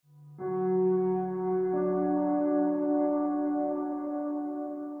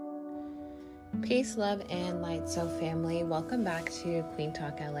Peace, love, and light. So family, welcome back to Queen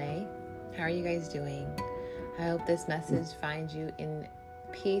Talk LA. How are you guys doing? I hope this message finds you in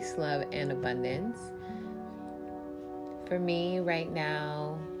peace, love, and abundance. For me right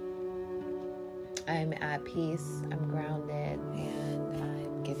now, I'm at peace, I'm grounded, and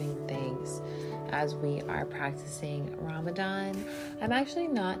I'm giving thanks as we are practicing Ramadan. I'm actually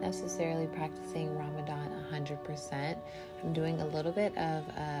not necessarily practicing Ramadan 100%. I'm doing a little bit of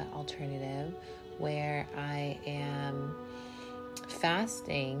alternative where I am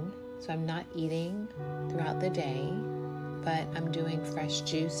fasting, so I'm not eating throughout the day, but I'm doing fresh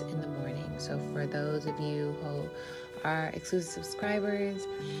juice in the morning. So for those of you who are exclusive subscribers,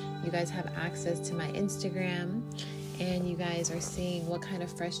 you guys have access to my Instagram, and you guys are seeing what kind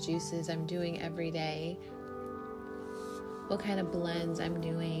of fresh juices I'm doing every day, what kind of blends I'm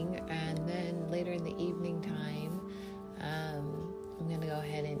doing, and then later in the evening time, I'm gonna go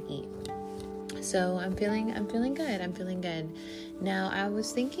ahead and eat. So I'm feeling good. Now, I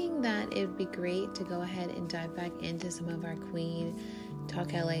was thinking that it would be great to go ahead and dive back into some of our Queen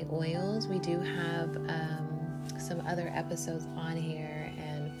Talk LA oils. We do have some other episodes on here,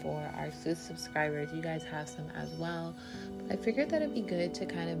 and for our exclusive subscribers, you guys have some as well. But I figured that it'd be good to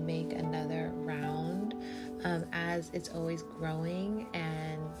kind of make another round as it's always growing,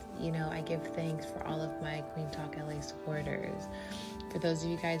 and I give thanks for all of my Queen Talk LA supporters. For those of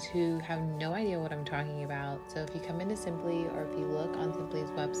you guys who have no idea what I'm talking about, so if you come into Simply, or if you look on Simply's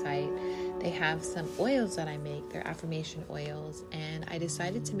website, they have some oils that I make. They're affirmation oils, and I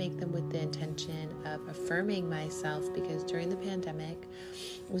decided to make them with the intention of affirming myself, because during the pandemic,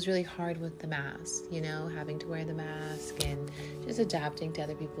 it was really hard with the mask, having to wear the mask and just adapting to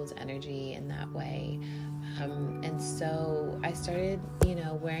other people's energy in that way. And so I started,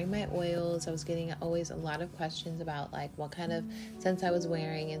 wearing my oils. I was getting always a lot of questions about what kind of scents I was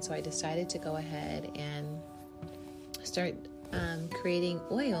wearing. And so I decided to go ahead and start creating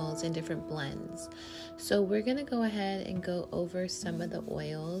oils in different blends. So we're going to go ahead and go over some of the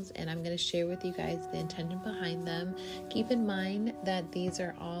oils, and I'm going to share with you guys the intention behind them. Keep in mind that these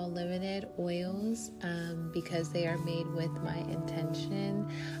are all limited oils because they are made with my intention.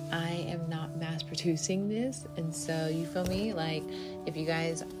 I am not mass producing this, and so you feel me? If you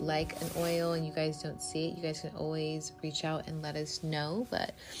guys like an oil and you guys don't see it, you guys can always reach out and let us know.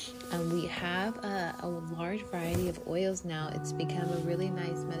 But we have a large variety of oils now. It's become a really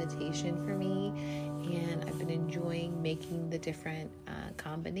nice meditation for me, and I've been enjoying making the different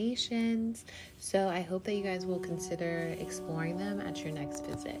combinations. So I hope that you guys will consider exploring them at your next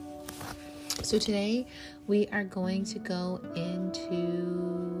visit. So today we are going to go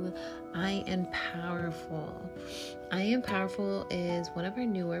into I Am Powerful. I Am Powerful is one of our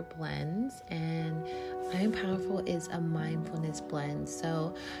newer blends, and I Am Powerful is a mindfulness blend.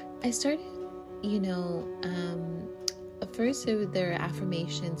 So I started, first there are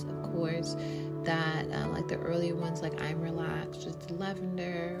affirmations, of course, that like the earlier ones, like I'm Relaxed, which is the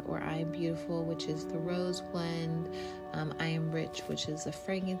lavender, or I Am Beautiful, which is the rose blend, I Am Rich, which is a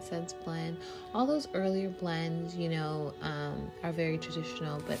frankincense blend. All those earlier blends, are very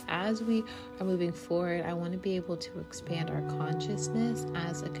traditional. But as we are moving forward, I want to be able to expand our consciousness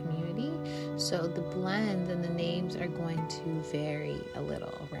as a community. So the blends and the names are going to vary a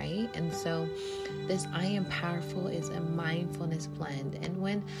little, right? And so this I Am Powerful is a mindfulness blend. And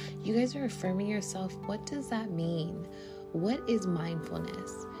when you guys are affirming yourself, what does that mean? What is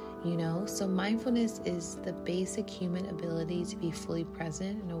mindfulness? So mindfulness is the basic human ability to be fully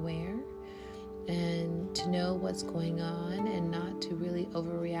present and aware, and to know what's going on and not to really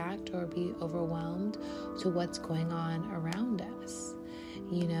overreact or be overwhelmed to what's going on around us,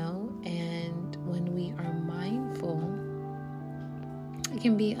 and when we are mindful, it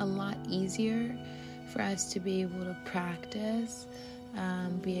can be a lot easier for us to be able to practice,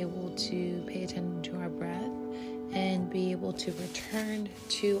 be able to pay attention to our breath, and be able to return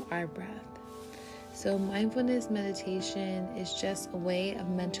to our breath. So mindfulness meditation is just a way of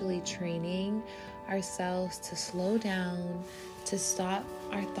mentally training ourselves to slow down, to stop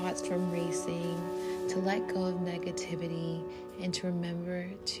our thoughts from racing, to let go of negativity, and to remember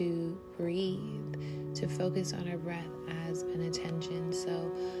to breathe, to focus on our breath as an attention.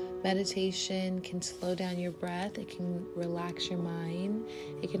 So meditation can slow down your breath. It can relax your mind.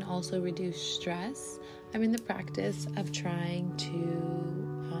 It can also reduce stress. I'm in the practice of trying to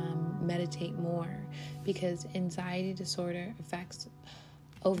meditate more, because anxiety disorder affects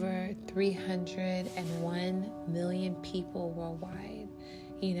over 301 million people worldwide,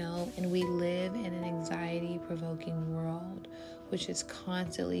 and we live in an anxiety-provoking world which is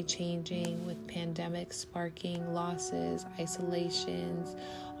constantly changing with pandemics sparking losses, isolations,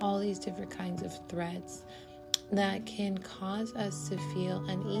 all these different kinds of threats that can cause us to feel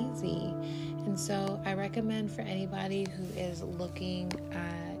uneasy. And so I recommend for anybody who is looking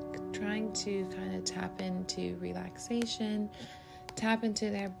at trying to kind of tap into relaxation, tap into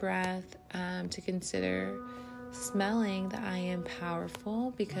their breath, to consider smelling the I Am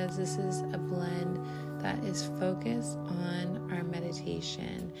Powerful, because this is a blend that is focused on our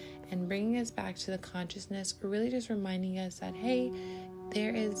meditation and bringing us back to the consciousness, or really just reminding us that, hey,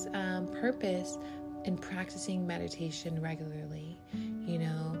 there is purpose in practicing meditation regularly. You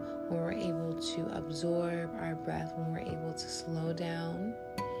know, when we're able to absorb our breath, when we're able to slow down,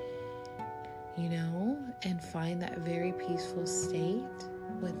 you know, and find that very peaceful state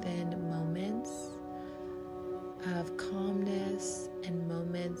within moments of calmness and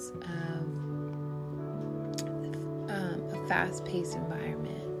moments of a fast-paced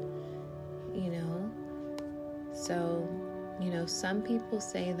environment, you know. So, you know, some people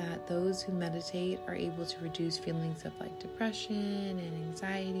say that those who meditate are able to reduce feelings of like depression and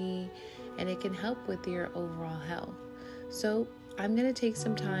anxiety, and it can help with your overall health. So I'm going to take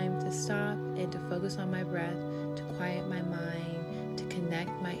some time to stop and to focus on my breath, to quiet my mind, to connect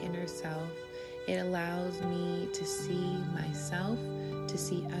my inner self. It allows me to see myself, to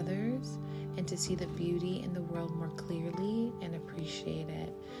see others, and to see the beauty in the world more clearly and appreciate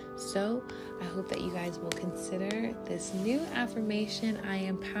it. So I hope that you guys will consider this new affirmation, I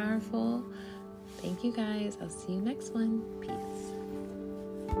am powerful. Thank you guys. I'll see you next one. Peace.